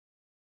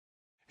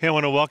Hey, I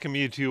want to welcome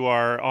you to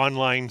our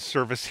online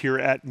service here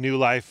at New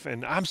Life.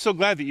 And I'm so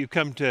glad that you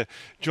come to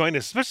join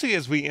us, especially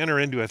as we enter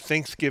into a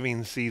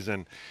Thanksgiving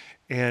season.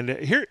 And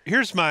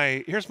here's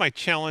my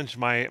challenge,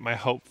 my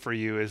hope for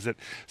you is that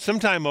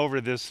sometime over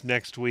this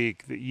next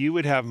week that you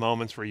would have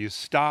moments where you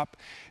stop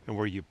and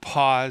where you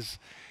pause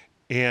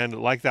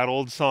and like that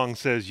old song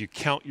says, you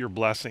count your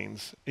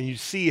blessings and you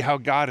see how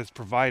God has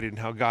provided and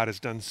how God has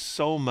done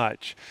so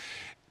much.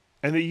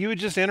 And that you would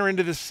just enter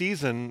into this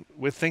season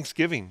with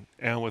thanksgiving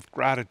and with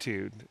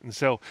gratitude. And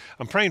so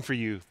I'm praying for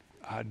you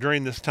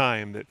during this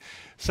time that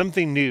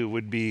something new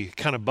would be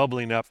kind of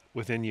bubbling up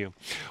within you.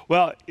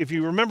 Well, if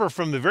you remember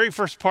from the very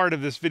first part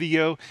of this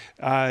video,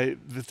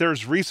 that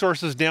there's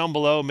resources down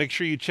below. Make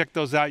sure you check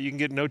those out. You can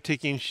get a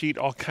note-taking sheet,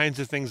 all kinds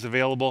of things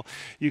available.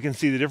 You can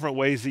see the different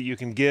ways that you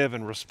can give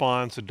and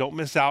respond, so don't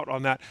miss out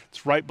on that.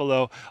 It's right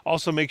below.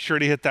 Also, make sure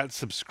to hit that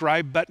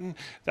subscribe button.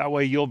 That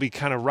way you'll be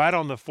kind of right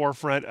on the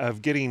forefront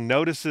of getting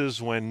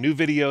notices when new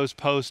videos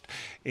post,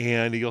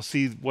 and you'll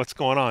see what's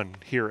going on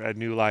here at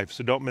New Life.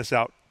 So don't miss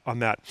out on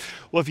that.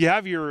 Well, if you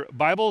have your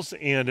Bibles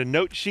and a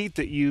note sheet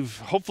that you've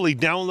hopefully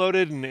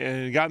downloaded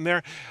and gotten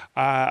there,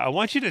 I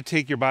want you to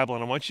take your Bible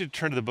and I want you to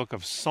turn to the book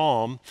of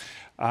Psalm,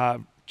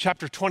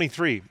 chapter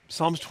 23,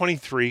 Psalms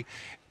 23.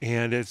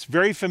 And it's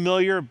very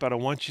familiar, but I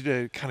want you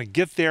to kind of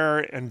get there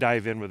and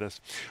dive in with us.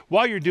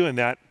 While you're doing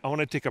that, I want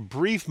to take a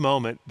brief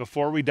moment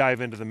before we dive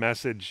into the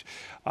message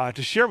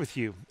to share with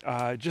you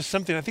just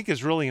something I think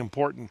is really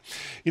important.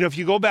 You know, if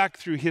you go back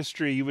through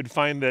history, you would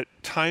find that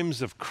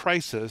times of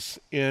crisis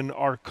in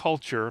our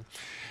culture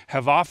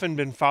have often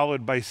been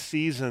followed by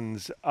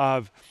seasons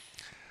of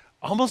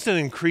almost an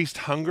increased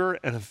hunger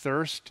and a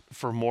thirst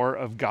for more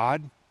of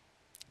God.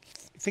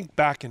 Think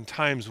back in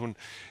times when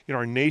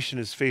our nation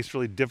has faced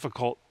really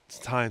difficult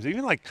times,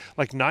 even like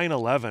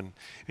 9/11,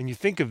 and you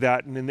think of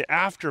that, and in the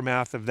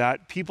aftermath of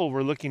that, people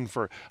were looking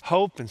for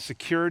hope and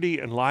security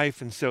and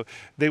life, and so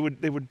they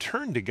would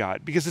turn to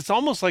God, because it's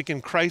almost like in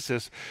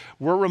crisis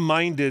we're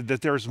reminded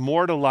that there's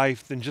more to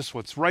life than just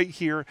what's right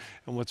here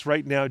and what's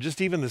right now, just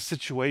even the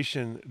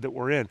situation that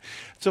we're in.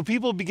 So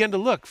people begin to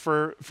look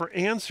for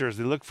answers,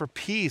 they look for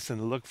peace, and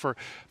they look for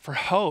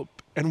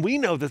hope, and we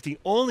know that the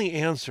only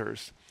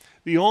answers,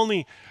 the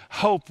only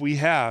hope we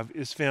have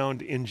is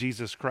found in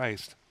Jesus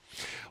Christ.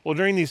 Well,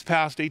 during these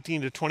past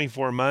 18 to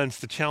 24 months,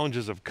 the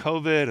challenges of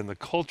COVID and the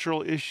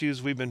cultural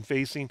issues we've been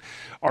facing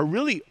are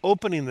really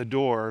opening the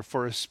door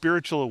for a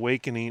spiritual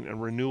awakening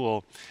and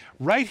renewal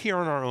right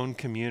here in our own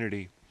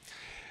community.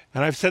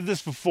 And I've said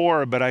this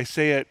before, but I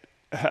say it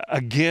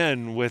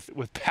again with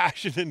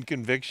passion and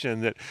conviction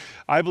that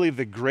I believe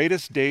the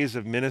greatest days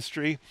of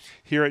ministry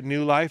here at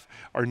New Life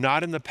are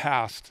not in the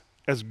past.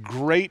 As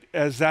great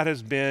as that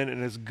has been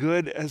and as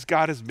good as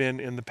God has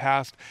been in the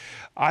past,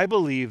 I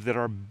believe that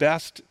our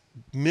best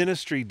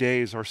ministry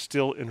days are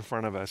still in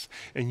front of us.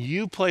 And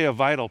you play a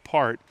vital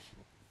part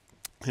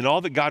in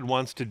all that God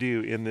wants to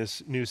do in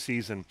this new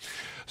season.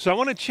 So I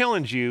want to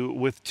challenge you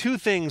with two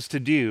things to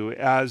do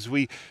as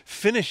we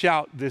finish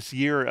out this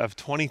year of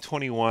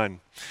 2021.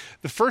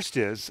 The first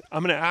is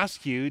I'm going to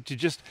ask you to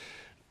just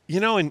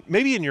and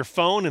maybe in your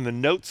phone in the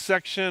notes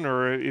section,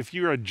 or if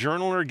you're a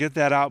journaler, get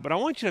that out. But I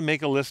want you to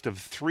make a list of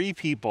 3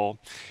 people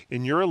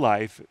in your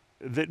life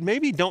that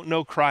maybe don't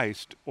know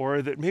Christ,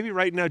 or that maybe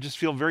right now just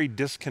feel very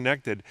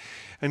disconnected,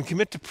 and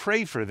commit to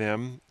pray for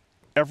them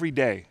every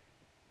day.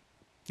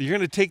 You're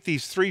going to take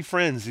these 3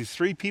 friends, these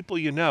 3 people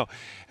you know,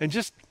 and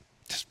just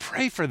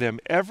pray for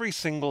them every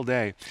single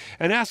day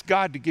and ask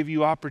God to give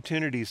you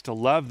opportunities to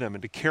love them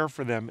and to care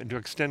for them and to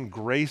extend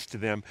grace to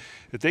them,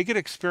 that they could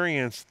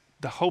experience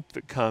the hope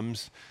that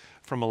comes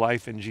from a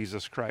life in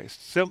Jesus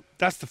Christ. So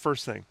that's the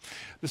first thing.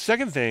 The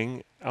second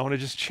thing I want to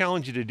just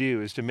challenge you to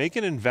do is to make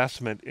an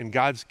investment in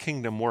God's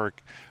kingdom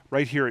work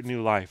right here at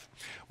New Life.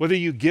 Whether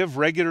you give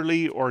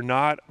regularly or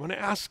not, I want to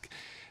ask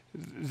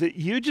that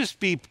you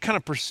just be kind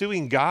of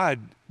pursuing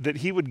God, that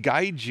he would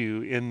guide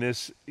you in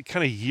this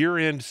kind of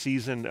year-end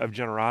season of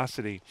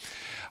generosity.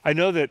 I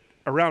know that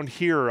around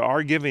here,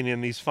 our giving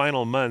in these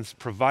final months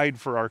provide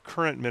for our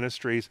current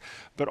ministries,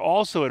 but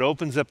also it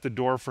opens up the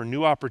door for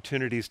new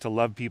opportunities to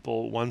love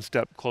people one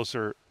step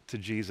closer to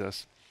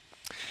Jesus.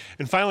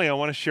 And finally, I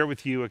want to share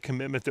with you a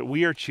commitment that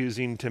we are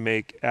choosing to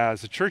make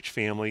as a church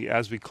family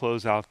as we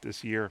close out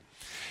this year.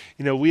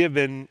 We have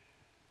been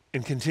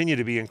and continue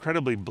to be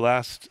incredibly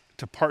blessed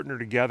to partner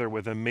together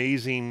with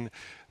amazing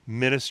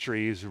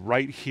ministries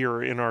right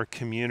here in our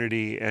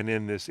community and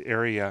in this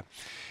area.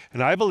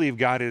 And I believe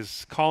God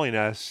is calling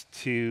us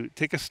to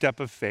take a step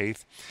of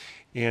faith,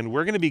 and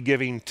we're going to be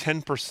giving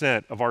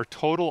 10% of our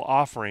total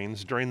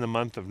offerings during the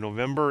month of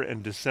November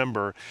and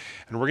December,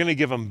 and we're going to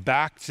give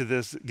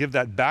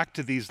that back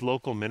to these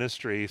local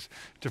ministries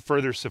to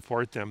further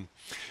support them.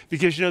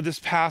 Because this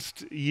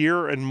past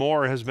year and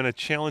more has been a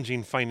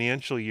challenging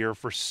financial year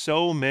for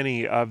so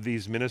many of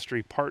these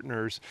ministry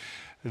partners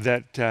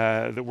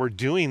that we're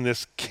doing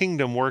this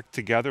kingdom work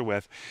together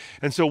with.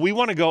 And so we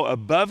want to go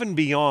above and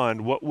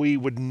beyond what we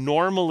would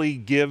normally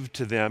give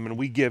to them, and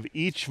we give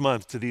each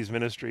month to these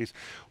ministries.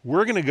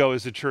 We're going to go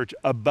as a church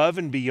above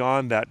and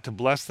beyond that to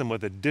bless them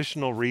with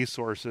additional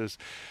resources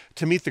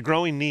to meet the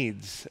growing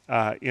needs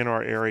in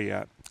our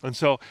area. And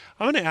so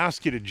I'm going to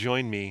ask you to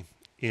join me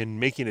in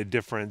making a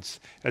difference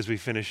as we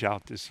finish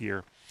out this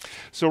year.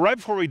 So right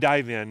before we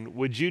dive in,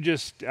 would you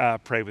just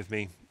pray with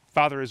me?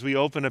 Father, as we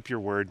open up your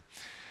word,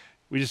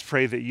 we just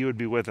pray that you would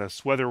be with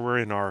us, whether we're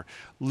in our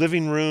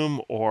living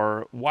room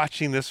or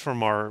watching this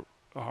from our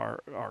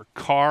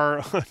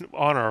car,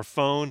 on our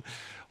phone.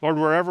 Lord,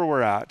 wherever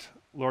we're at,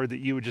 Lord, that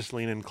you would just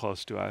lean in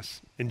close to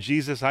us. And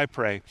Jesus, I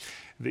pray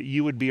that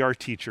you would be our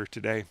teacher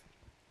today.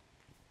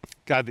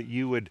 God, that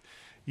you would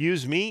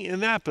use me in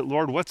that, but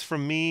Lord, what's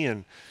from me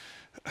and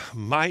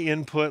my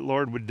input,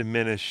 Lord, would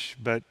diminish,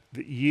 but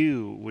that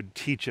you would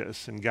teach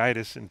us and guide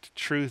us into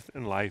truth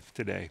and life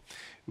today.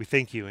 We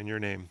thank you in your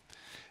name.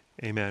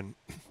 Amen.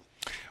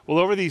 Well,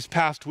 over these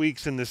past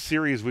weeks in this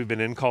series we've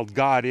been in called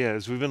God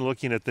Is, we've been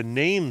looking at the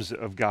names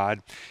of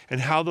God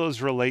and how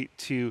those relate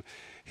to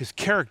his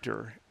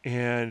character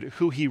and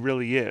who he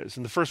really is.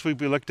 And the first week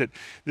we looked at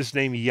this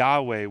name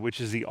Yahweh, which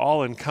is the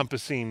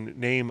all-encompassing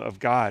name of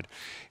God.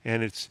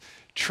 And it's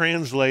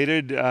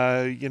translated,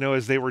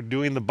 as they were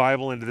doing the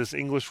Bible into this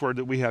English word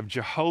that we have,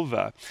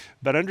 Jehovah.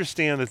 But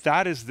understand that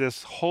that is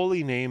this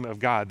holy name of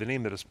God, the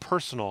name that is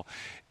personal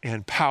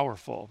and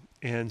powerful.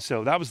 And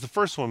so that was the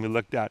first one we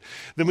looked at.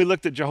 Then we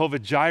looked at Jehovah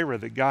Jireh,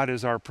 that God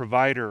is our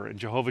provider, and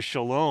Jehovah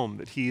Shalom,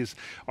 that he is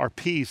our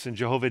peace, and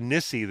Jehovah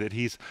Nissi, that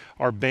he's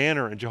our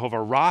banner, and Jehovah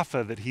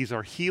Rapha, that he's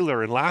our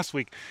healer. And last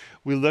week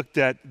we looked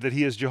at that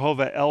he is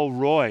Jehovah El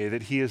Roi,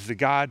 that he is the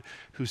God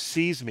who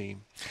sees me.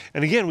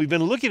 And again, we've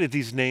been looking at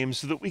these names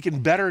so that we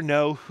can better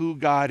know who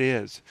God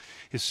is,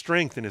 his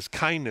strength and his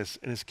kindness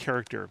and his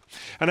character.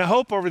 And I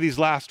hope over these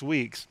last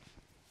weeks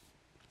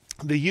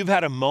that you've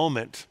had a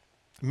moment,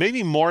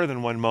 maybe more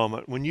than one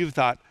moment, when you've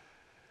thought,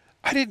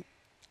 I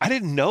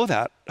didn't know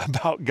that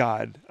about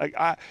God.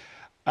 That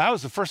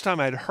was the first time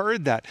I'd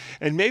heard that.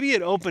 And maybe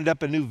it opened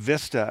up a new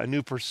vista, a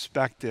new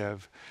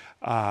perspective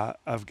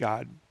of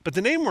God. But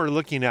the name we're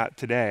looking at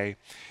today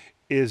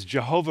is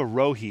Jehovah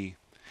Rohi.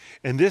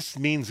 And this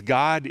means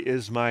God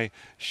is my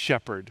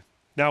shepherd.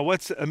 Now,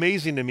 what's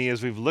amazing to me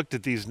as we've looked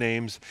at these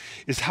names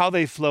is how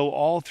they flow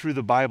all through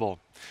the Bible,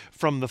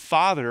 from the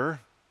Father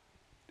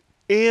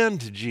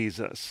and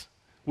Jesus.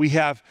 We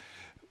have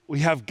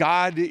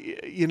God,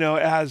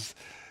 as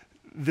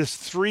this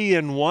three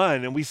in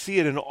one, and we see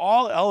it in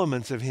all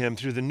elements of him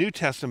through the New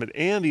Testament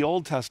and the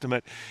Old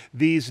Testament,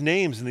 these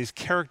names and these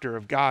character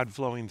of God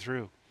flowing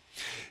through.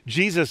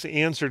 Jesus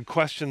answered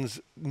questions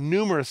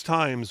numerous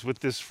times with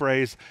this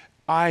phrase,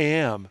 I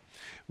am,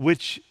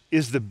 which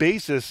is the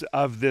basis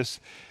of this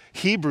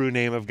Hebrew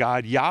name of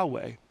God,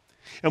 Yahweh.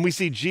 And we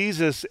see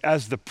Jesus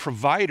as the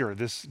provider,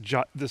 this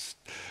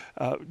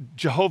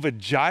Jehovah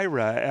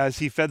Jireh, as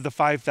he fed the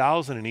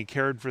 5,000 and he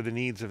cared for the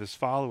needs of his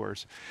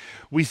followers.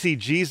 We see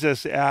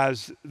Jesus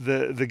as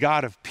the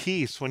God of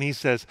peace when he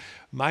says,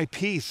 my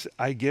peace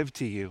I give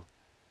to you.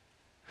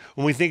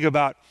 When we think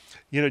about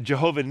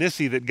Jehovah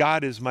Nissi, that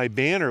God is my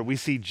banner, we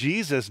see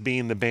Jesus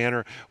being the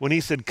banner when he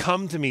said,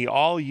 come to me,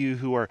 all you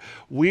who are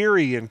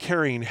weary and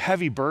carrying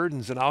heavy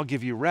burdens, and I'll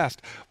give you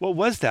rest. What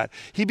was that?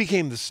 He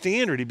became the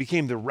standard. He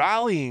became the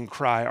rallying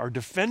cry, our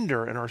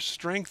defender and our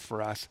strength for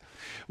us.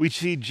 We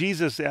see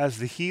Jesus as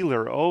the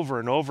healer over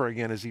and over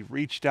again as he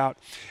reached out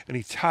and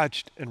he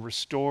touched and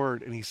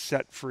restored and he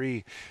set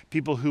free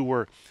people who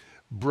were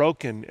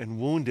broken and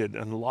wounded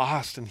and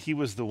lost, and he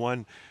was the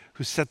one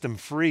who set them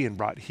free and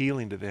brought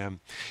healing to them.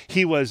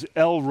 He was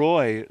El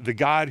Roi, the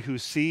God who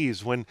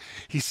sees. When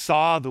he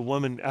saw the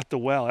woman at the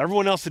well,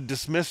 everyone else had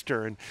dismissed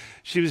her, and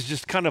she was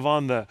just kind of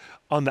on the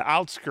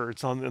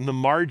outskirts, on the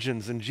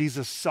margins, and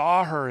Jesus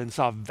saw her and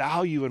saw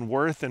value and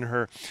worth in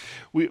her.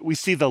 We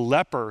see the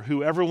leper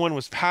who everyone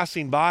was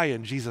passing by,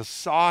 and Jesus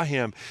saw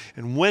him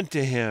and went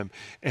to him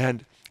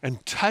and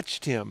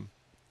touched him.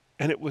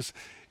 And it was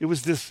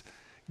this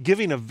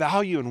giving of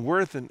value and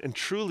worth and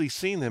truly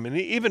seeing them. And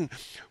even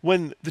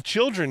when the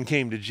children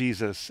came to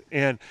Jesus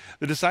and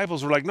the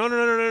disciples were like,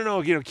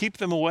 no, keep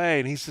them away.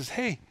 And he says,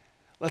 hey,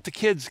 let the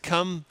kids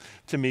come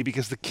to me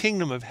because the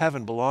kingdom of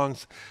heaven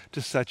belongs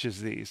to such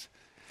as these.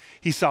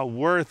 He saw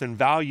worth and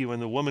value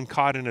in the woman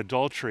caught in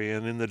adultery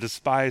and in the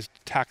despised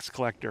tax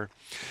collector.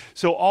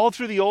 So all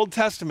through the Old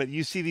Testament,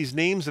 you see these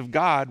names of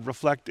God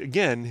reflect,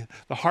 again,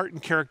 the heart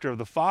and character of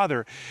the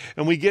Father.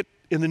 And we get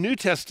in the New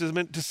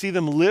Testament to see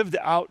them lived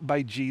out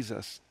by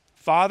Jesus.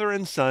 Father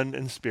and Son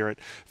and Spirit,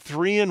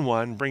 three in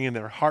one, bringing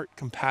their heart,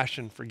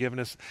 compassion,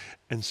 forgiveness,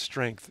 and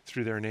strength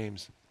through their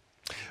names.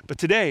 But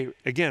today,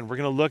 again, we're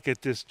going to look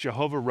at this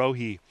Jehovah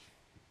Rohi,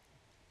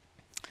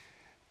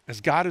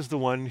 as God is the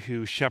one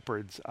who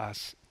shepherds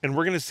us. And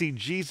we're going to see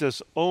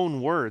Jesus'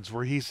 own words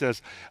where he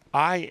says,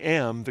 I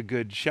am the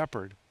good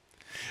shepherd.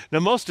 Now,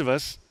 most of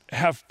us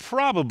have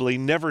probably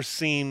never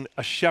seen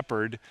a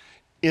shepherd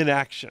in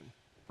action,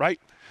 right?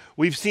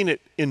 We've seen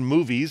it in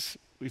movies.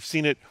 We've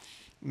seen it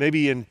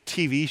maybe in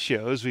TV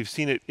shows, we've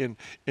seen it in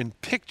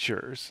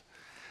pictures,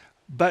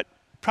 but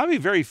probably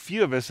very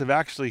few of us have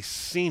actually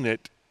seen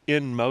it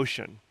in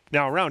motion.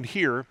 Now, around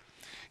here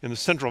in the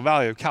Central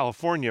Valley of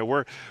California,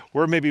 we're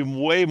maybe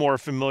way more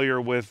familiar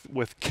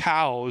with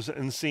cows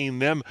and seeing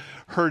them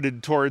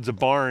herded towards a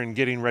barn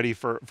getting ready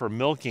for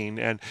milking.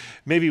 And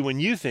maybe when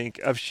you think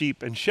of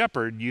sheep and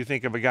shepherd, you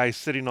think of a guy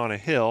sitting on a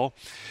hill,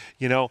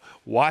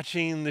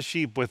 watching the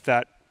sheep with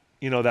that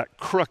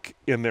crook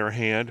in their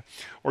hand,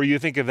 or you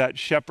think of that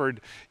shepherd,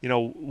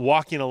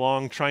 walking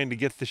along trying to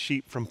get the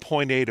sheep from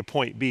point A to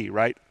point B,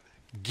 right?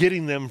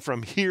 Getting them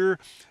from here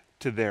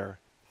to there.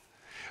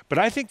 But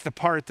I think the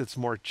part that's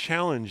more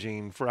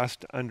challenging for us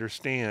to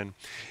understand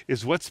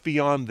is what's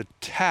beyond the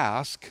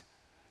task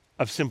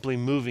of simply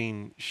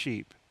moving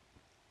sheep.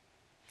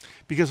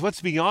 Because what's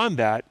beyond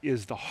that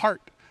is the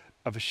heart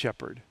of a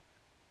shepherd.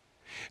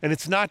 And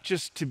it's not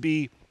just to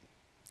be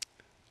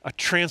a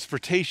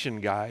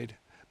transportation guide,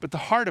 but the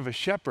heart of a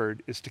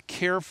shepherd is to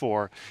care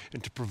for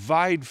and to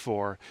provide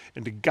for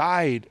and to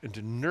guide and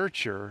to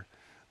nurture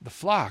the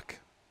flock,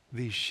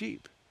 these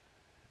sheep.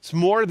 It's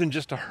more than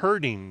just a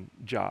herding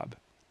job.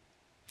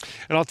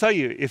 And I'll tell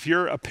you, if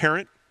you're a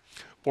parent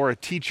or a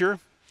teacher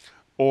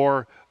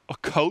or a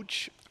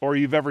coach, or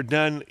you've ever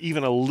done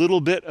even a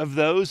little bit of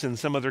those in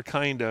some other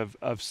kind of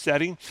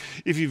setting,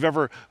 if you've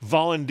ever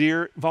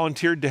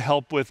volunteered to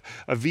help with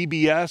a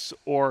VBS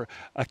or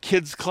a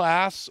kids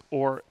class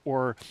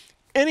or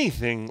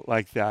anything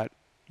like that,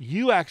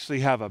 you actually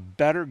have a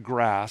better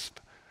grasp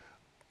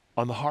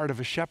on the heart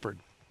of a shepherd.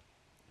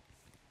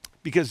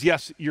 Because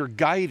yes, you're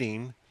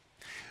guiding,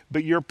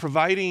 but you're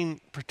providing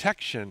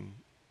protection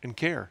and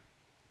care.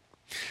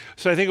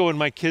 So I think of when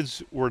my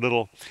kids were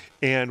little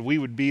and we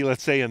would be,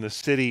 let's say, in the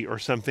city or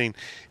something,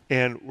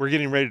 and we're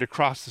getting ready to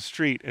cross the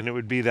street, and it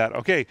would be that,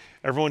 okay,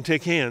 everyone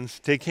take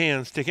hands,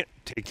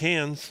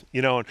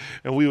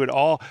 and we would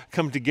all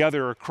come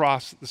together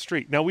across the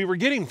street. Now, we were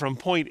getting from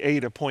point A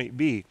to point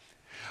B,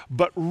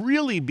 but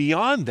really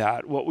beyond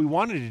that, what we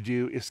wanted to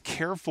do is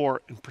care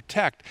for and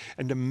protect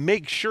and to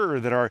make sure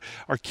that our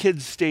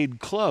kids stayed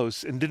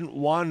close and didn't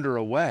wander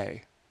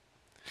away.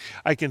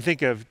 I can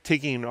think of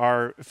taking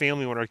our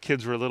family when our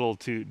kids were little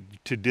to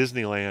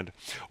Disneyland,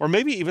 or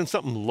maybe even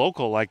something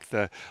local like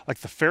the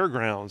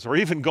fairgrounds, or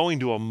even going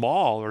to a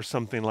mall or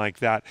something like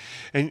that.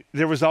 And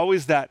there was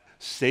always that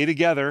stay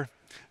together,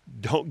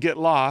 don't get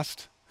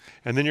lost.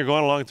 And then you're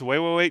going along, it's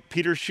wait,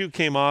 Peter's shoe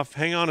came off,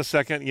 hang on a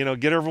second,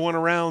 get everyone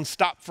around,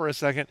 stop for a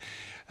second.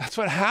 That's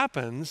what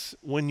happens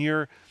when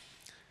you're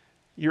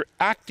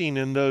acting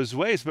in those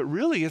ways, but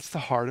really it's the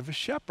heart of a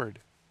shepherd.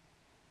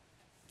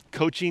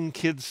 Coaching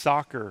kids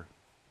soccer.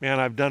 Man,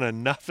 I've done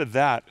enough of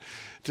that.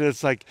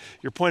 It's like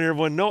you're pointing at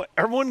everyone, no,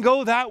 everyone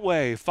go that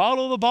way.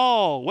 Follow the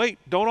ball. Wait,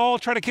 don't all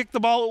try to kick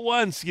the ball at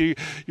once.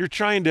 You're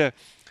trying to,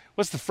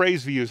 what's the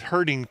phrase we use?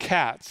 Herding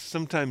cats.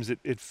 Sometimes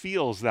it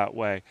feels that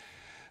way.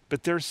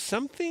 But there's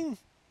something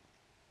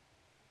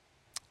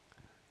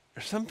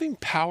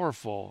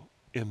powerful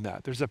in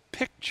that. There's a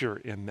picture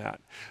in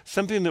that.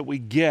 Something that we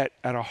get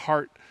at a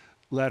heart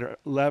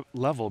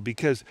level,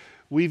 because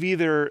we've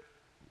either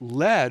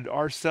led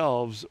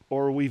ourselves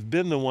or we've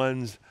been the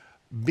ones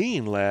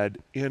being led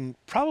in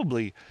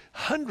probably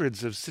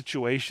hundreds of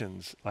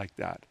situations like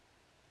that.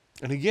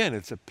 And again,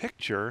 it's a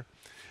picture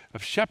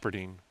of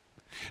shepherding.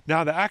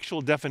 Now, the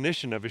actual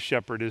definition of a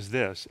shepherd is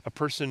this: a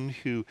person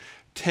who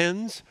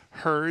tends,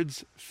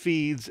 herds,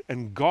 feeds,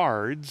 and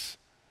guards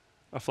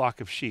a flock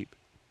of sheep.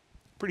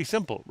 Pretty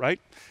simple, right?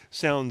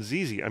 Sounds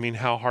easy. I mean,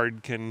 how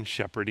hard can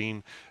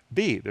shepherding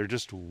be? They're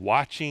just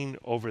watching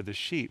over the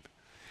sheep.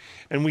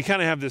 And we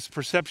kind of have this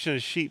perception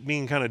of sheep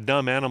being kind of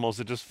dumb animals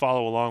that just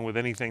follow along with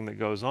anything that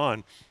goes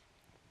on.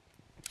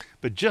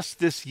 But just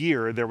this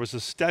year, there was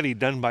a study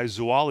done by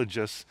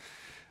zoologists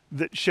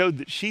that showed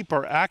that sheep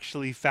are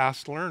actually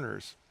fast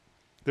learners.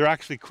 They're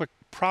actually quick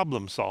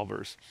problem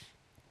solvers.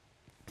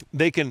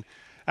 They can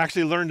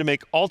actually learn to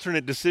make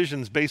alternate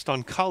decisions based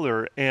on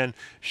color and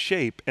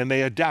shape, and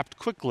they adapt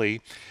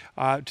quickly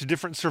to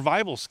different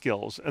survival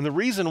skills. And the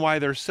reason why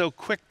they're so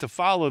quick to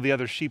follow the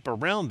other sheep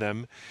around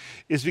them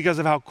is because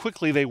of how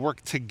quickly they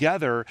work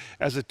together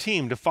as a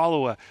team to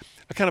follow a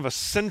kind of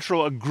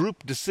a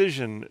group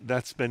decision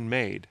that's been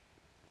made.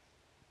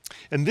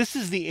 And this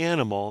is the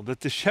animal that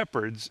the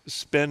shepherds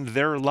spend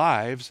their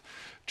lives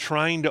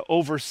trying to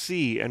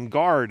oversee and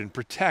guard and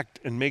protect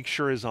and make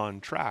sure is on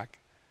track.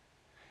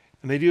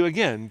 And they do,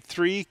 again,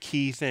 three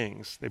key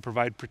things. They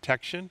provide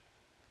protection,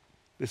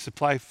 they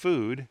supply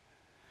food,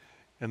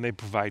 and they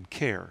provide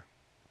care.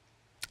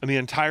 And the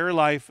entire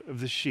life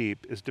of the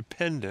sheep is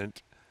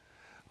dependent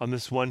on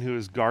this one who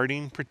is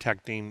guarding,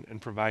 protecting,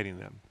 and providing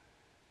them.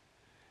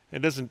 It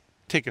doesn't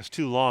take us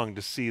too long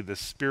to see the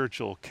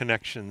spiritual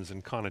connections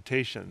and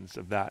connotations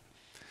of that.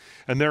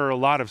 And there are a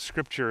lot of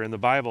scripture in the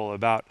Bible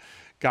about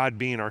God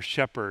being our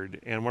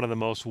shepherd, and one of the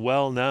most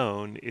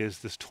well-known is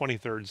this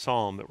 23rd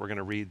Psalm that we're going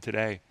to read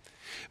today.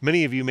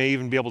 Many of you may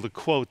even be able to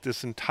quote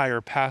this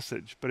entire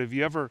passage, but have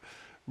you ever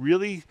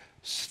really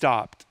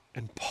stopped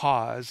and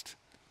paused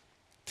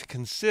to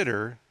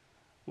consider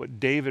what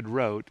David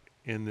wrote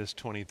in this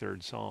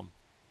 23rd Psalm.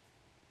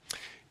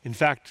 In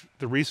fact,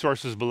 the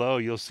resources below,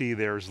 you'll see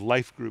there's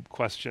life group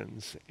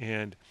questions.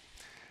 And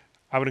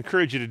I would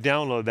encourage you to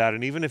download that.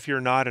 And even if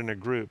you're not in a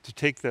group, to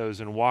take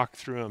those and walk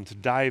through them, to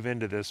dive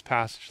into this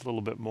passage a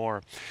little bit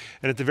more.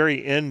 And at the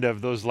very end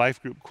of those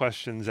life group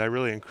questions, I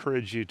really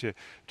encourage you to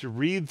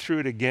read through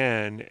it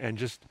again and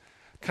just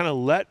kind of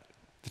let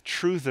the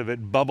truth of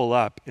it bubble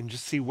up and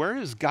just see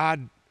what's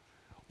God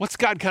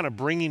kind of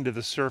bringing to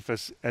the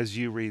surface as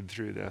you read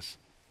through this.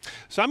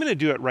 So I'm going to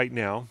do it right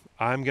now.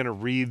 I'm going to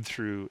read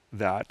through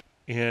that.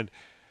 And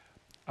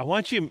I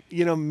want you,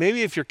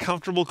 maybe if you're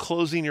comfortable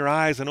closing your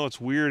eyes, I know it's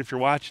weird if you're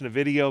watching a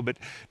video, but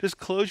just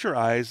close your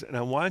eyes and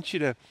I want you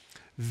to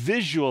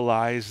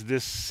visualize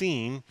this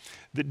scene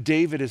that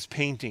David is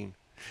painting.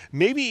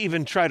 Maybe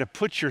even try to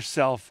put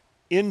yourself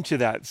into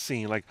that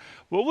scene. Like,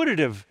 what would it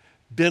have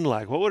been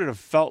like? What would it have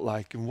felt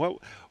like? And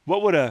what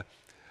would a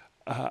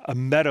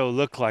meadow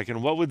look like,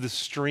 and what would the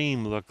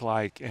stream look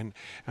like, and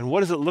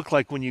what does it look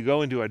like when you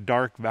go into a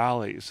dark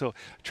valley? So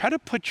try to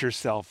put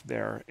yourself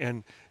there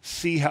and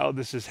see how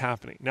this is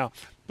happening. Now,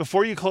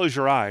 before you close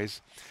your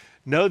eyes,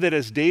 know that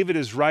as David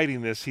is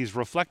writing this, he's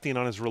reflecting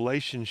on his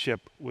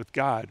relationship with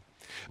God.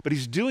 But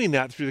he's doing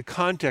that through the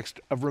context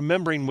of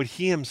remembering when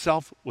he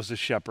himself was a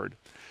shepherd,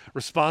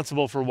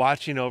 responsible for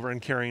watching over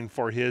and caring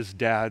for his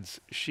dad's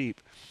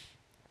sheep.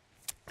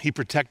 He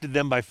protected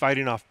them by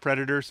fighting off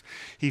predators.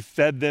 He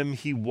fed them,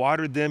 he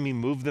watered them, he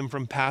moved them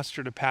from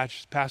pasture to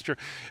pasture.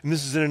 And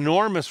this is an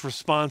enormous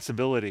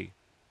responsibility.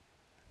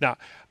 Now,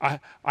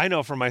 I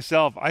know for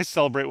myself, I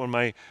celebrate when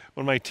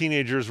my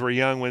teenagers were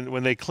young,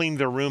 when they cleaned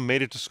their room,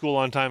 made it to school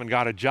on time, and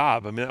got a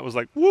job. I mean, that was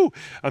like, woo!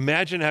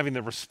 Imagine having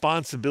the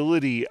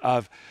responsibility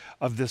of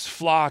this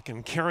flock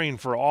and caring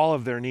for all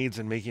of their needs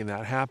and making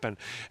that happen.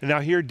 And now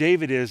here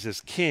David is as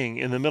king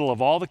in the middle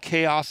of all the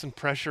chaos and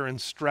pressure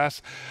and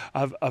stress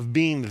of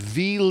being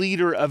the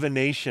leader of a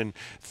nation,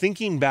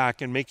 thinking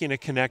back and making a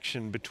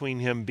connection between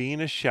him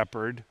being a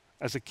shepherd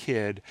as a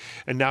kid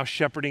and now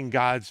shepherding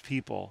God's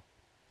people.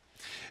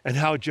 And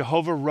how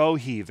Jehovah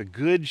Rohi, the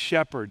good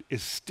shepherd,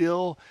 is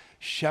still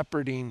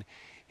shepherding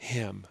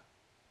him.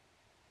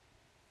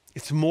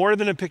 It's more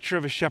than a picture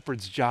of a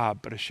shepherd's job,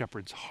 but a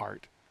shepherd's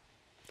heart.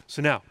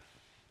 So now,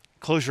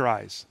 close your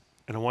eyes,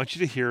 and I want you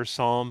to hear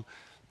Psalm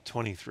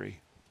 23.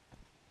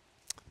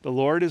 The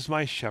Lord is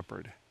my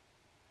shepherd.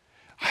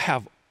 I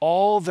have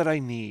all that I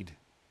need.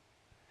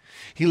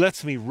 He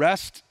lets me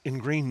rest in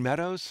green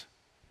meadows,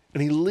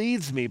 and he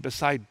leads me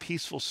beside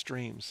peaceful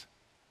streams.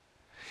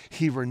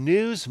 He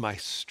renews my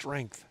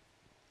strength,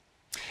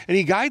 and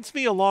he guides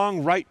me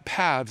along right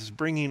paths,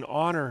 bringing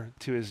honor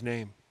to his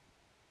name.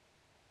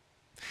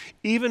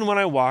 Even when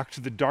I walk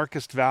to the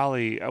darkest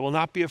valley, I will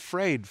not be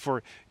afraid,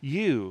 for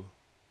you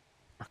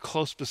are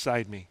close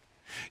beside me.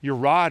 Your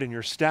rod and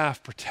your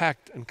staff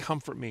protect and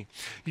comfort me.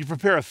 You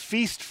prepare a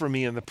feast for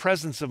me in the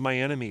presence of my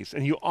enemies,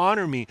 and you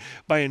honor me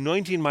by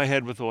anointing my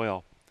head with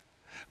oil.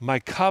 My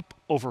cup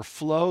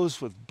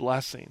overflows with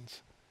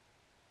blessings.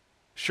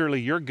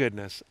 Surely your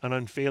goodness and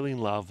unfailing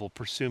love will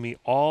pursue me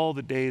all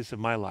the days of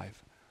my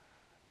life,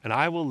 and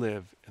I will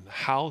live in the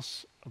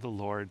house of the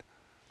Lord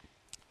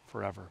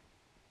forever.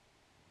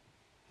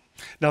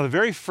 Now, the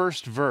very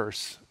first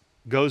verse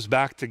goes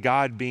back to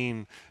God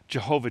being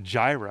Jehovah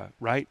Jireh,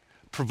 right?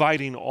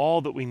 Providing all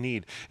that we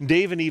need. And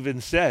David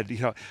even said,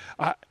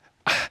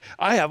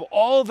 I have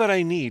all that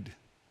I need.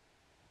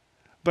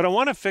 But I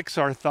want to fix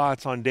our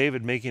thoughts on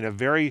David making a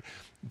very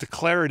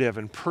declarative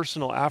and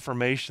personal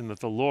affirmation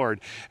that the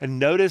Lord, and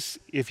notice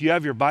if you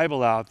have your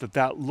Bible out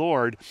that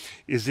Lord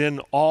is in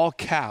all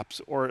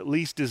caps, or at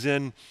least is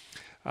in,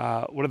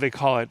 what do they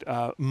call it,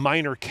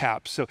 minor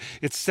caps. So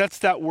it sets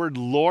that word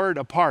Lord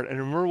apart. And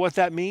remember what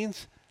that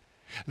means?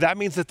 That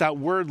means that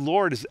word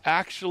Lord is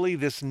actually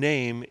this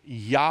name,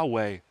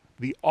 Yahweh,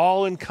 the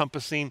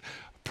all-encompassing,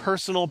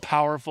 personal,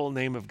 powerful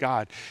name of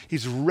God.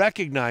 He's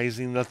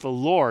recognizing that the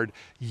Lord,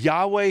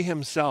 Yahweh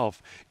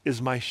himself,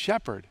 is my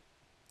shepherd.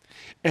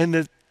 And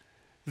that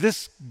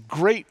this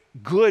great,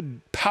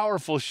 good,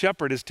 powerful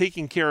shepherd is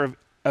taking care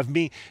of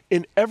me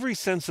in every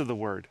sense of the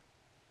word.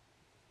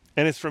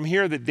 And it's from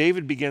here that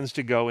David begins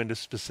to go into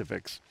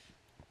specifics.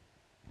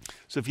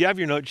 So if you have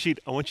your note sheet,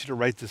 I want you to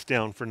write this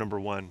down for number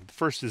one. The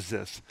first is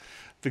this: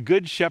 the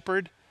good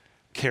shepherd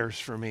cares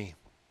for me.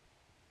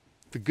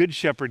 The good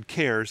shepherd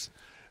cares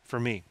for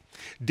me.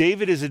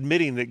 David is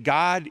admitting that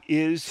God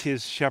is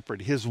his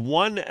shepherd, his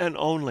one and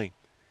only.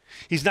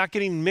 He's not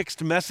getting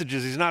mixed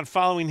messages. He's not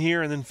following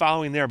here and then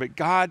following there, but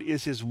God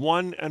is his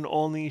one and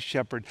only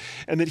shepherd,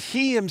 and that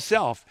he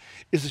himself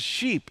is a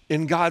sheep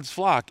in God's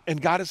flock,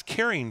 and God is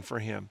caring for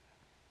him.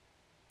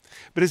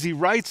 But as he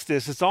writes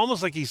this, it's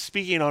almost like he's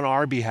speaking on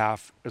our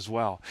behalf as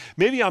well,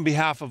 maybe on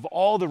behalf of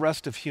all the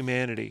rest of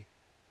humanity,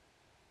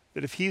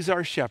 that if he's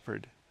our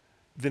shepherd,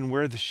 then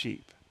we're the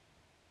sheep.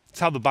 It's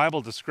how the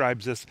Bible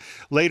describes this.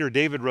 Later,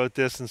 David wrote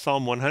this in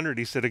Psalm 100.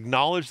 He said,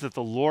 acknowledge that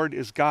the Lord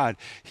is God.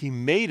 He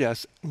made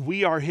us.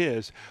 We are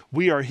his.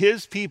 We are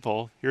his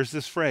people. Here's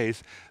this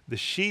phrase: the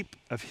sheep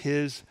of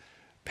his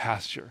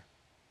pasture.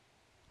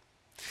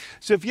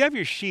 So if you have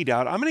your sheet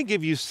out, I'm going to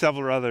give you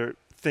several other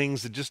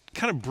things that just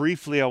kind of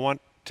briefly I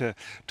want to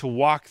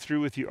walk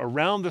through with you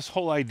around this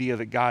whole idea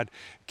that God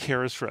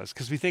cares for us.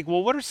 Because we think,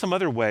 well, what are some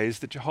other ways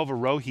that Jehovah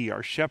Rohi,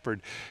 our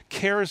shepherd,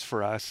 cares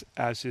for us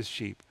as his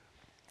sheep?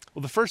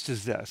 Well, the first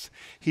is this.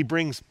 He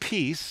brings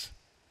peace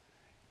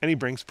and he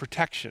brings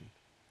protection.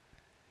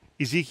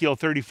 Ezekiel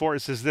 34,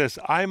 it says this,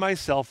 I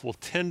myself will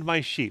tend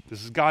my sheep.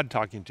 This is God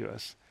talking to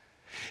us.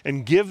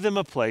 And give them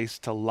a place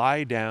to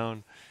lie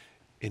down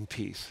in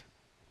peace.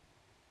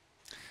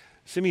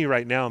 Some of you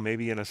right now may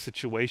be in a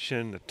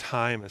situation, a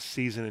time, a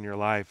season in your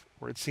life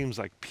where it seems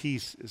like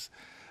peace is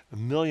a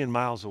million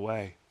miles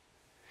away.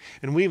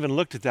 And we even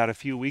looked at that a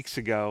few weeks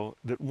ago,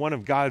 that one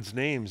of God's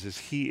names is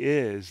He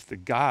is the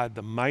God,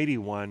 the mighty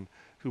one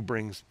who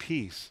brings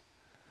peace.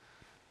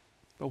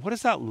 But what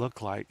does that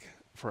look like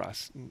for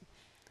us? And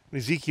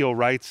Ezekiel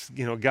writes,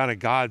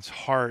 God's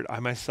heart, I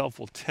myself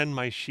will tend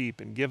my sheep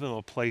and give them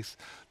a place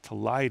to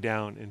lie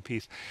down in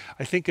peace.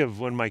 I think of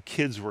when my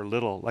kids were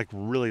little, like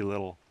really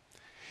little.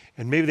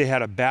 And maybe they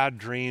had a bad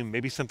dream,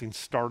 maybe something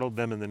startled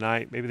them in the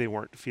night, maybe they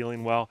weren't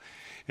feeling well.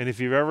 And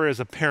if you've ever, as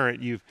a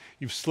parent, you've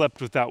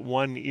slept with that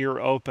one ear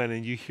open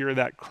and you hear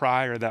that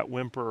cry or that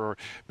whimper, or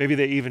maybe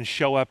they even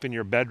show up in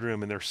your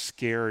bedroom and they're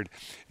scared,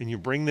 and you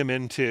bring them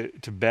into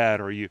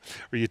bed, or you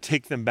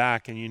take them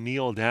back and you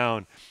kneel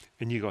down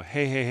and you go,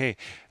 hey.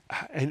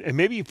 And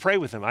maybe you pray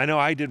with them. I know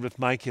I did with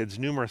my kids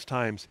numerous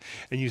times.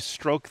 And you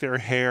stroke their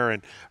hair,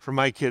 and for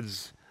my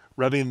kids,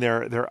 rubbing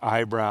their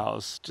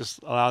eyebrows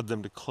just allowed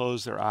them to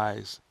close their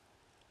eyes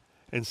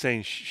and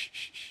saying,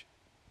 shh,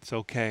 it's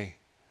okay.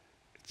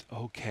 It's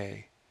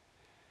okay.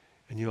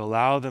 And you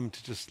allow them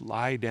to just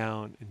lie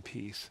down in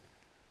peace.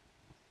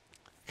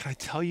 Can I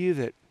tell you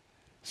that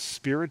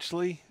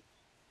spiritually,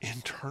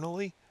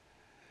 internally,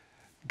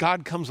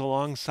 God comes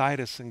alongside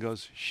us and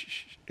goes,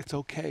 shh, it's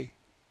okay.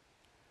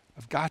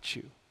 I've got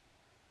you.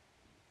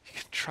 You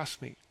can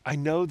trust me. I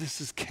know this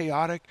is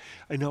chaotic.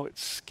 I know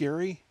it's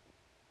scary.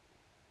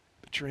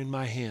 You're in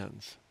my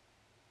hands.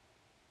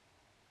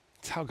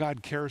 It's how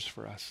God cares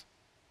for us.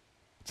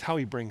 It's how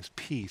he brings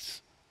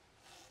peace.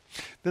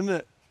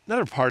 Then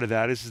another part of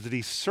that is that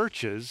he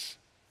searches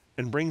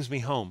and brings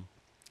me home.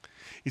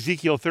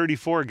 Ezekiel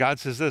 34, God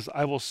says this,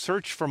 I will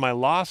search for my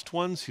lost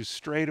ones who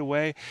strayed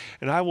away,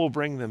 and I will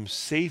bring them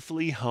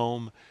safely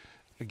home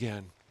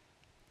again.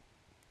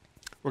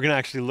 We're going to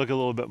actually look a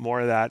little bit more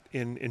of that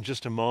in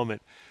just a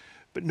moment.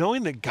 But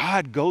knowing that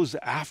God goes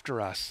after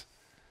us,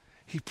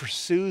 he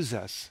pursues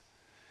us.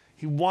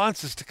 He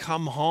wants us to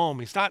come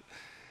home. He's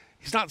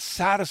not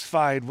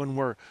satisfied when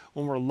we're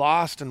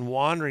lost and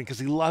wandering, because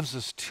he loves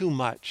us too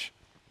much.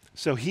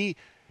 So he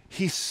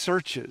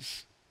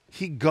searches.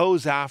 He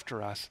goes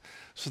after us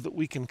so that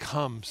we can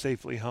come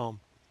safely home.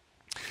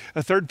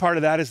 A third part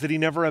of that is that he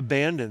never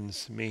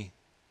abandons me.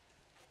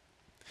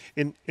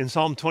 In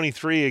Psalm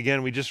 23,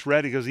 again, we just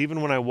read, it goes,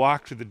 even when I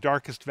walk through the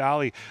darkest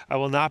valley, I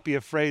will not be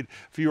afraid,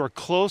 for you are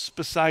close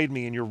beside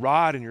me, and your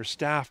rod and your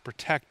staff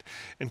protect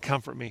and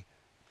comfort me.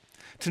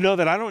 To know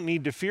that I don't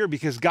need to fear,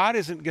 because God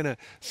isn't going to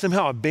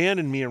somehow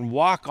abandon me and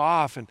walk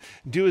off and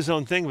do his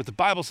own thing. But the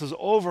Bible says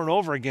over and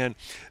over again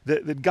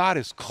that God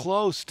is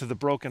close to the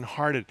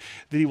brokenhearted,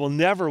 that he will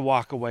never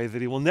walk away,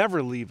 that he will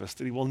never leave us,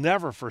 that he will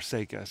never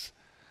forsake us.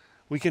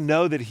 We can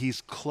know that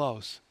he's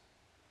close.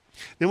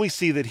 Then we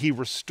see that he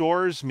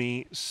restores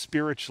me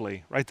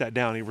spiritually. Write that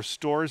down. He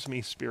restores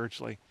me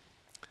spiritually.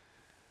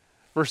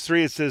 Verse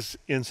 3, it says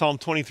in Psalm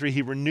 23,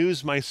 he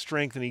renews my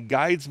strength and he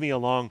guides me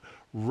along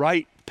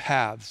right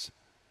paths.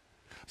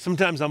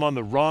 Sometimes I'm on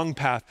the wrong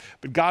path,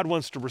 but God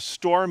wants to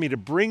restore me, to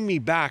bring me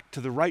back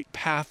to the right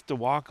path to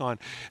walk on.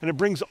 And it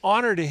brings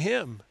honor to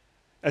him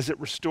as it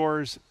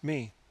restores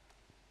me.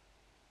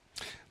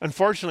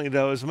 Unfortunately,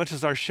 though, as much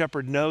as our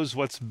shepherd knows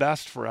what's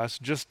best for us,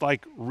 just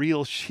like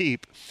real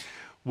sheep,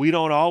 we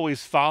don't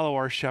always follow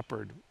our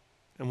shepherd.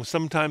 And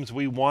sometimes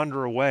we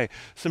wander away.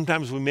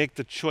 Sometimes we make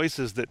the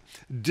choices that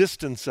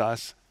distance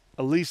us,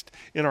 at least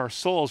in our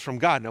souls, from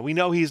God. Now, we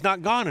know he's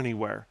not gone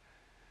anywhere.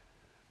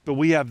 But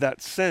we have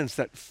that sense,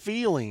 that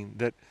feeling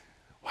that,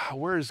 wow,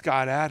 where is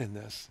God at in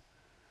this?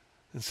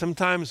 And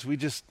sometimes we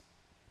just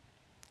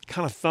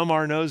kind of thumb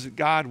our nose at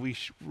God. We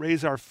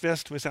raise our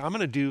fist and we say, I'm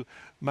going to do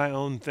my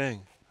own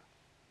thing.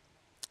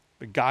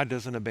 But God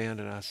doesn't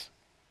abandon us.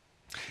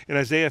 In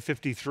Isaiah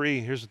 53,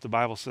 here's what the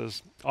Bible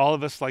says. All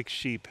of us like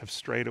sheep have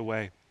strayed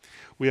away.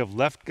 We have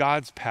left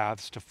God's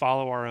paths to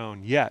follow our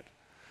own. Yet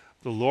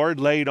the Lord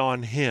laid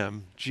on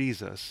him,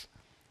 Jesus,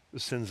 the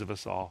sins of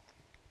us all.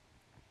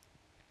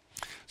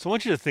 So I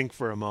want you to think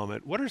for a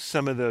moment, what are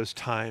some of those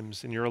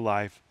times in your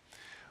life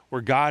where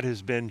God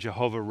has been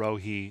Jehovah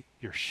Rohi,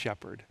 your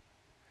shepherd?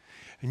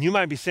 And you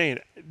might be saying,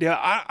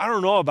 yeah, I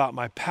don't know about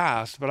my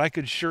past, but I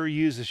could sure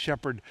use a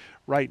shepherd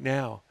right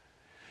now,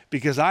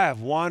 because I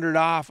have wandered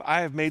off. I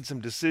have made some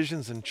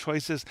decisions and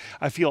choices.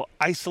 I feel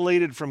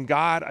isolated from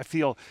God. I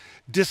feel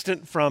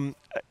distant from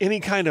any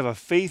kind of a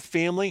faith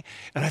family.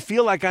 And I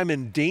feel like I'm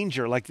in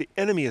danger, like the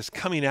enemy is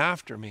coming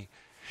after me.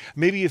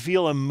 Maybe you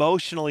feel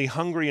emotionally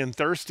hungry and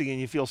thirsty,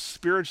 and you feel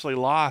spiritually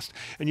lost,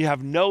 and you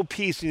have no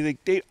peace, and you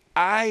think, Dave,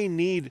 I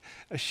need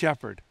a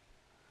shepherd.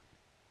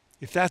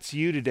 If that's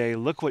you today,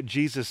 look what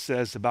Jesus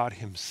says about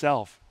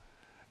himself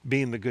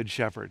being the good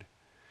shepherd.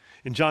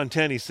 In John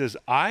 10, he says,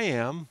 I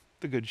am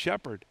the good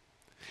shepherd.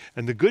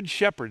 And the good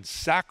shepherd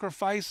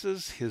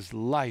sacrifices his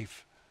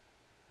life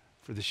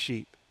for the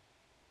sheep.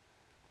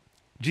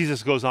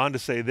 Jesus goes on to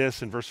say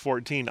this in verse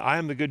 14, I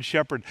am the good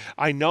shepherd.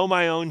 I know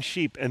my own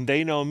sheep and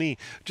they know me,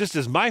 just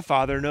as my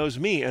Father knows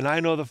me and I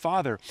know the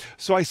Father.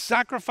 So I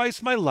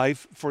sacrifice my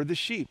life for the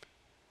sheep.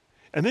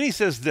 And then he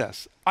says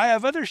this, I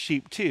have other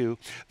sheep too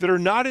that are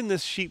not in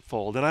this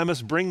sheepfold, and I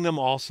must bring them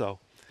also.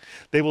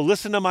 They will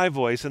listen to my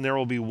voice, and there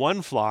will be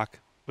one flock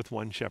with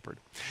one shepherd.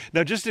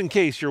 Now, just in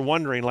case you're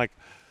wondering, like,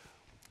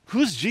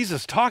 who's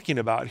Jesus talking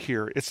about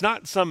here? It's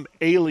not some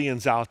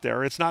aliens out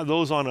there. It's not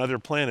those on other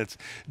planets.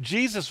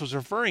 Jesus was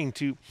referring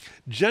to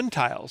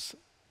Gentiles.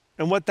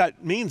 And what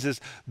that means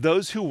is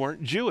those who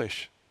weren't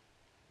Jewish.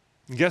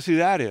 And guess who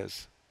that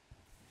is?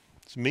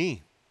 It's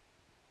me.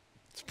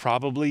 It's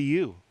probably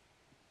you.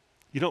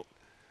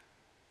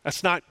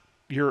 That's not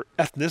your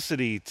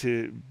ethnicity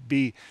to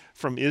be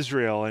from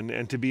Israel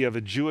and to be of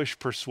a Jewish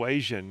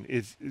persuasion.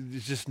 It's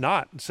just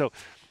not. So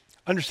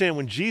understand,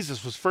 when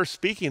Jesus was first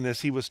speaking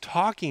this, he was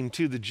talking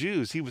to the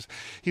Jews. He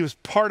was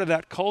part of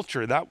that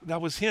culture.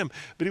 That was him.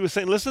 But he was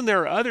saying, listen,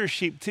 there are other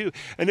sheep too.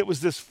 And it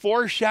was this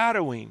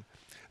foreshadowing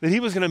that he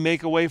was going to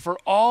make a way for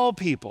all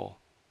people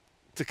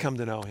to come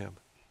to know him.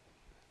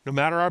 No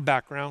matter our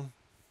background,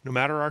 no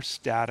matter our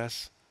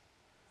status.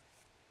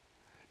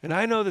 And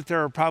I know that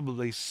there are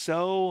probably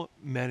so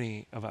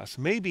many of us,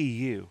 maybe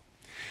you,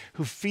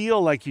 who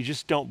feel like you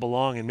just don't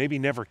belong and maybe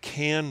never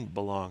can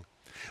belong.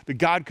 That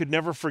God could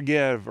never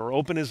forgive or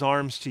open his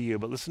arms to you.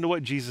 But listen to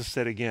what Jesus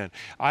said again.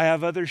 I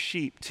have other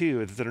sheep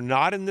too that are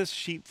not in this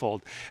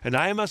sheepfold, and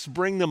I must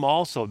bring them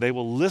also. They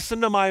will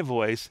listen to my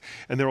voice,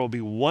 and there will be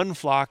one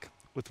flock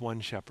with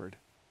one shepherd.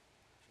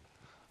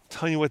 I'm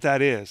telling you what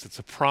that is. It's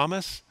a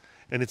promise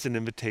and it's an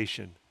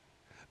invitation.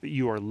 That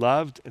you are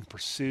loved and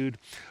pursued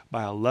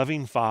by a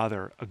loving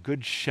Father, a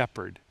good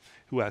shepherd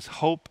who has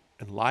hope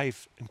and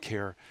life and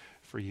care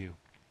for you.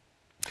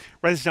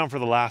 Write this down for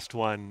the last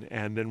one,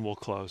 and then we'll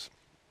close.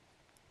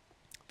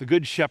 The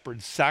good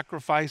shepherd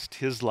sacrificed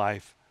his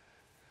life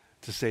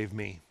to save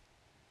me.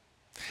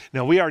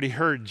 Now, we already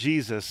heard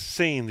Jesus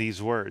saying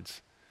these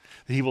words,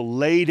 that he will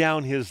lay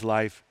down his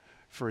life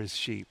for his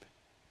sheep.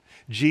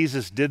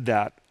 Jesus did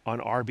that on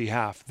our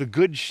behalf. The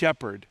good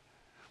shepherd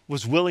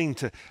was willing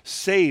to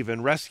save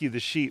and rescue the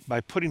sheep by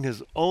putting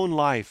his own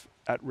life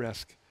at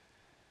risk.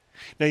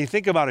 Now you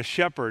think about a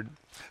shepherd,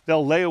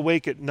 they'll lay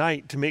awake at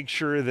night to make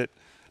sure that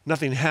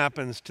nothing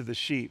happens to the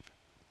sheep.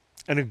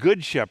 And a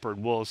good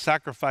shepherd will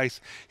sacrifice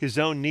his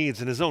own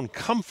needs and his own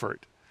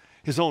comfort,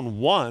 his own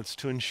wants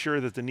to ensure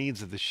that the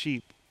needs of the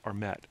sheep are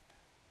met.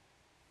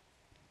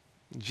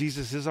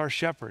 Jesus is our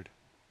shepherd.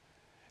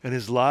 And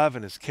his love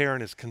and his care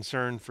and his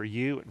concern for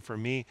you and for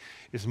me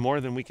is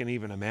more than we can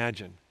even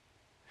imagine.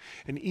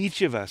 And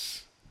each of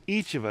us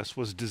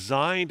was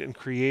designed and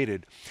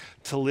created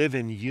to live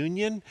in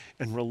union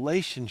and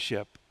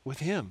relationship with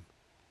him,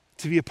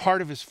 to be a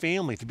part of his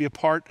family, to be a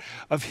part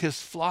of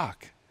his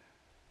flock.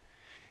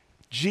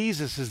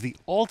 Jesus is the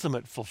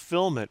ultimate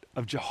fulfillment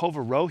of Jehovah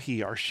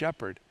Rohi, our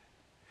shepherd.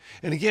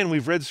 And again,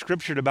 we've read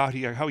scripture about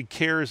how he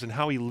cares and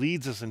how he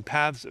leads us in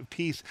paths of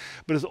peace.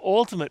 But his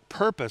ultimate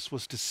purpose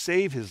was to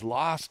save his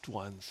lost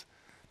ones,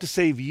 to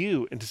save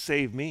you and to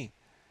save me.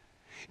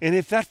 And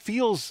if that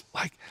feels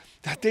like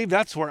that, Dave,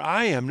 that's where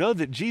I am, know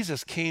that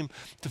Jesus came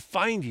to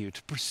find you,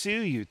 to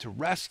pursue you, to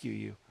rescue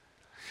you.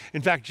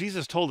 In fact,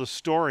 Jesus told a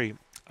story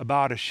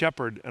about a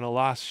shepherd and a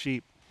lost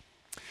sheep.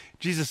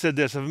 Jesus said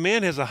this, if a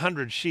man has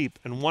 100 sheep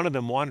and one of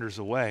them wanders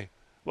away,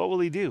 what will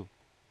he do?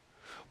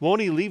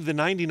 Won't he leave the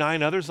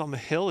 99 others on the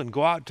hill and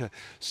go out to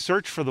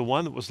search for the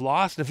one that was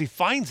lost? And if he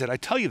finds it, I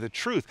tell you the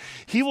truth,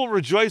 he will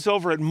rejoice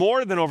over it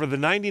more than over the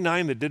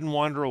 99 that didn't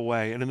wander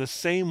away. And in the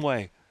same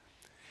way,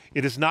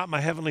 it is not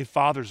my heavenly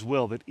Father's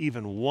will that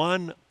even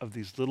one of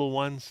these little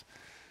ones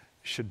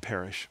should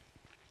perish.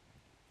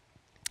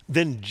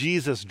 Then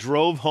Jesus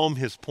drove home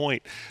his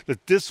point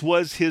that this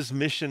was his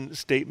mission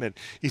statement.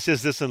 He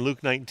says this in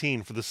Luke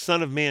 19, for the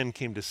Son of Man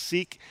came to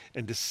seek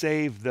and to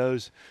save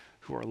those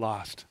who are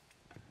lost.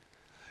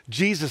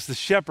 Jesus, the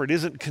shepherd,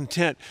 isn't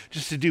content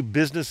just to do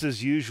business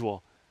as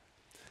usual.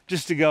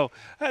 Just to go,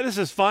 hey, this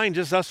is fine,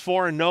 just us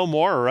 4 and no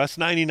more, or us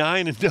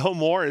 99 and no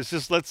more. It's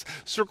just let's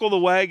circle the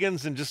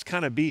wagons and just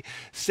kind of be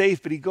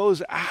safe. But he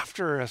goes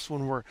after us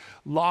when we're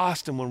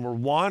lost and when we're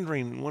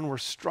wandering and when we're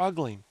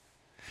struggling.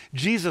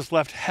 Jesus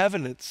left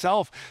heaven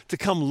itself to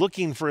come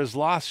looking for his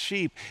lost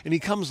sheep, and he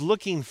comes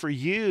looking for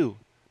you.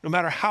 No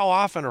matter how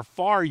often or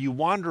far you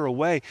wander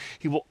away,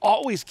 he will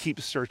always keep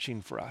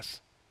searching for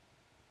us.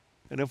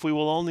 And if we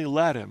will only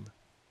let him,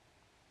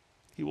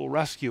 he will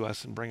rescue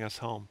us and bring us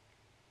home.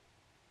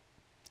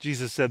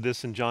 Jesus said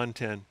this in John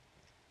 10,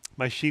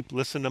 my sheep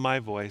listen to my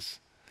voice.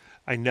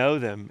 I know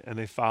them and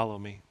they follow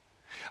me.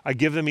 I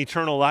give them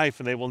eternal life,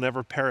 and they will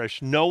never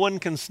perish. No one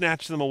can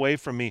snatch them away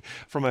from me,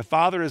 for my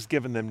Father has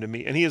given them to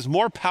me, and he is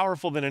more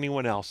powerful than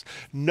anyone else.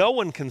 No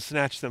one can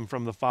snatch them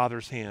from the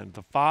Father's hand.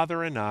 The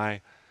Father and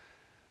I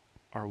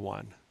are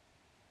one.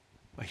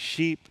 My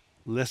sheep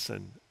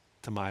listen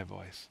to my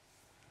voice.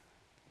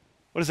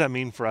 What does that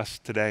mean for us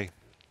today?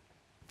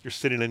 You're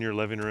sitting in your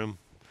living room,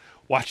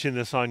 watching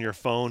this on your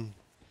phone.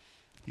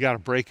 You got a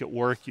break at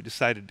work. You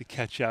decided to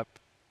catch up.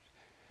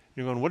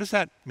 You're going, what does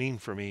that mean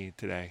for me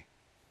today?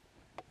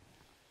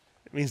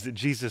 It means that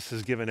Jesus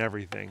has given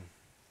everything.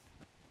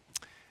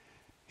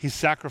 He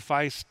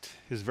sacrificed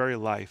his very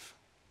life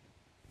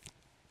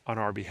on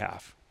our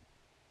behalf.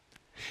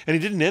 And he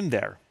didn't end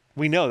there.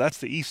 We know that's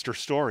the Easter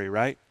story,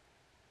 right?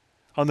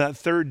 On that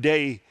third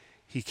day,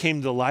 he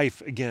came to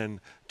life again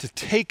to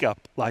take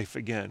up life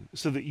again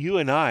so that you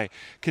and I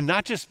can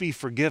not just be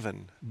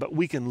forgiven, but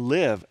we can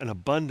live an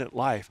abundant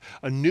life,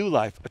 a new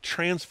life, a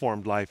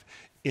transformed life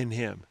in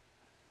him.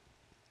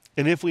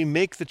 And if we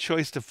make the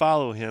choice to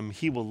follow him,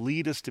 he will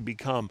lead us to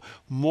become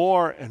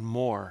more and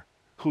more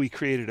who he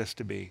created us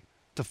to be,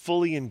 to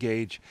fully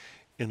engage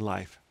in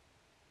life.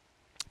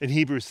 In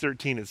Hebrews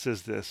 13, it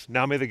says this,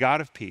 "Now may the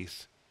God of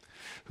peace,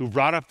 who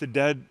brought up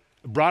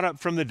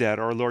from the dead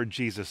our Lord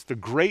Jesus, the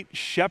great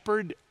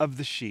shepherd of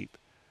the sheep,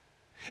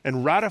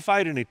 and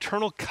ratified an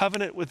eternal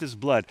covenant with his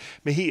blood,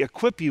 may he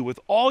equip you with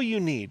all you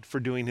need for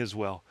doing his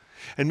will.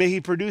 And may he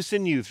produce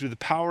in you, through the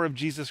power of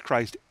Jesus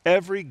Christ,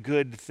 every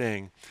good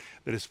thing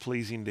that is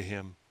pleasing to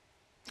him.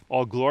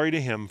 All glory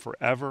to him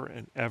forever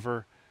and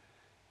ever.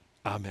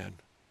 Amen."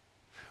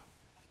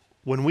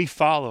 When we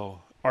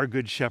follow our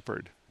good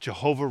shepherd,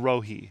 Jehovah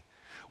Rohi,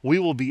 we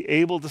will be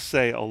able to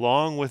say,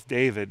 along with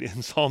David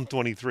in Psalm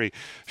 23,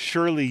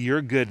 "Surely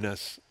your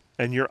goodness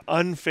and your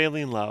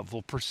unfailing love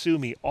will pursue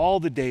me all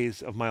the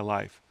days of my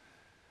life.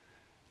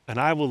 And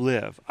I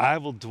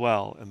will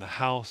dwell in the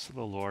house of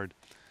the Lord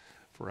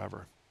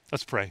forever."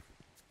 Let's pray.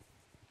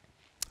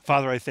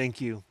 Father, I thank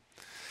you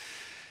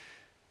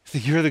that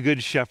you're the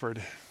good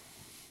shepherd.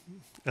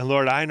 And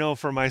Lord, I know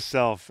for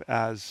myself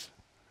as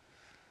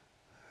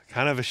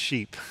kind of a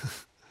sheep,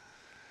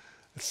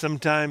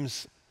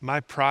 sometimes my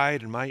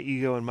pride and my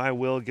ego and my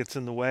will gets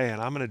in the way,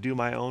 and I'm going to do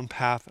my own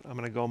path. I'm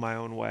going to go my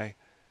own way.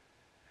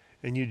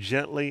 And you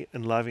gently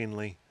and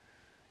lovingly,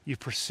 you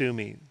pursue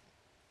me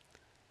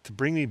to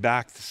bring me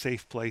back to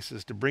safe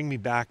places, to bring me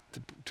back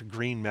to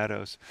green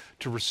meadows,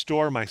 to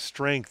restore my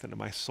strength into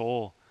my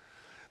soul.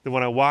 That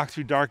when I walk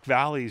through dark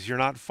valleys, you're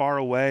not far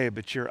away,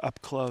 but you're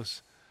up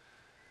close.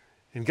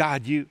 And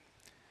God, you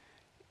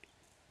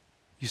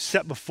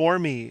set before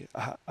me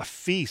a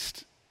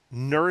feast,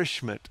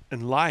 nourishment,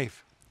 and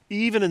life,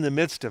 even in the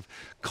midst of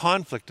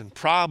conflict and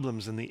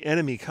problems and the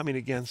enemy coming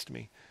against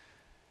me,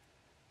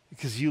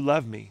 because you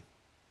love me.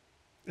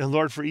 And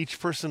Lord, for each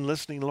person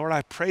listening, Lord,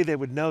 I pray they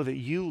would know that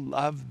you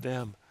love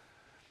them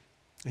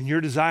and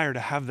your desire to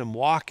have them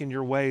walk in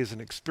your ways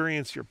and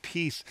experience your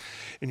peace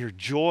and your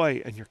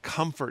joy and your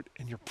comfort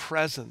and your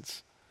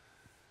presence.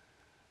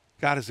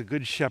 God, as a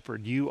good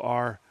shepherd, you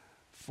are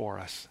for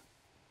us.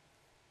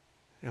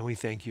 And we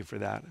thank you for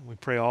that. And we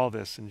pray all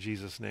this in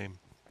Jesus' name.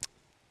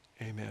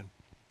 Amen.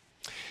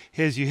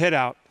 As you head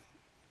out,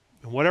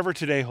 and whatever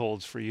today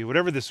holds for you,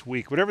 whatever this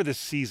week, whatever this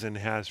season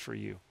has for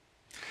you,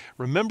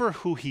 remember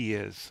who he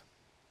is,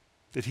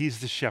 that he's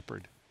the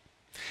shepherd.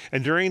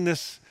 And during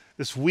this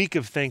week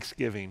of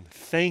Thanksgiving,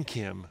 thank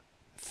him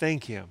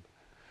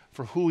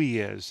for who he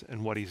is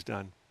and what he's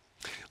done.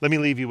 Let me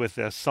leave you with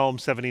this, Psalm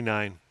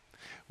 79.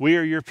 "We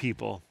are your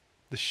people,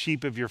 the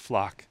sheep of your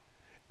flock,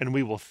 and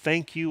we will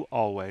thank you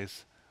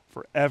always,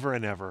 forever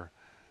and ever.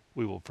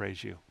 We will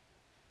praise you."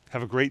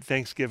 Have a great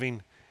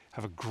Thanksgiving.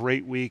 Have a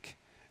great week.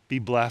 Be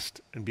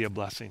blessed and be a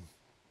blessing.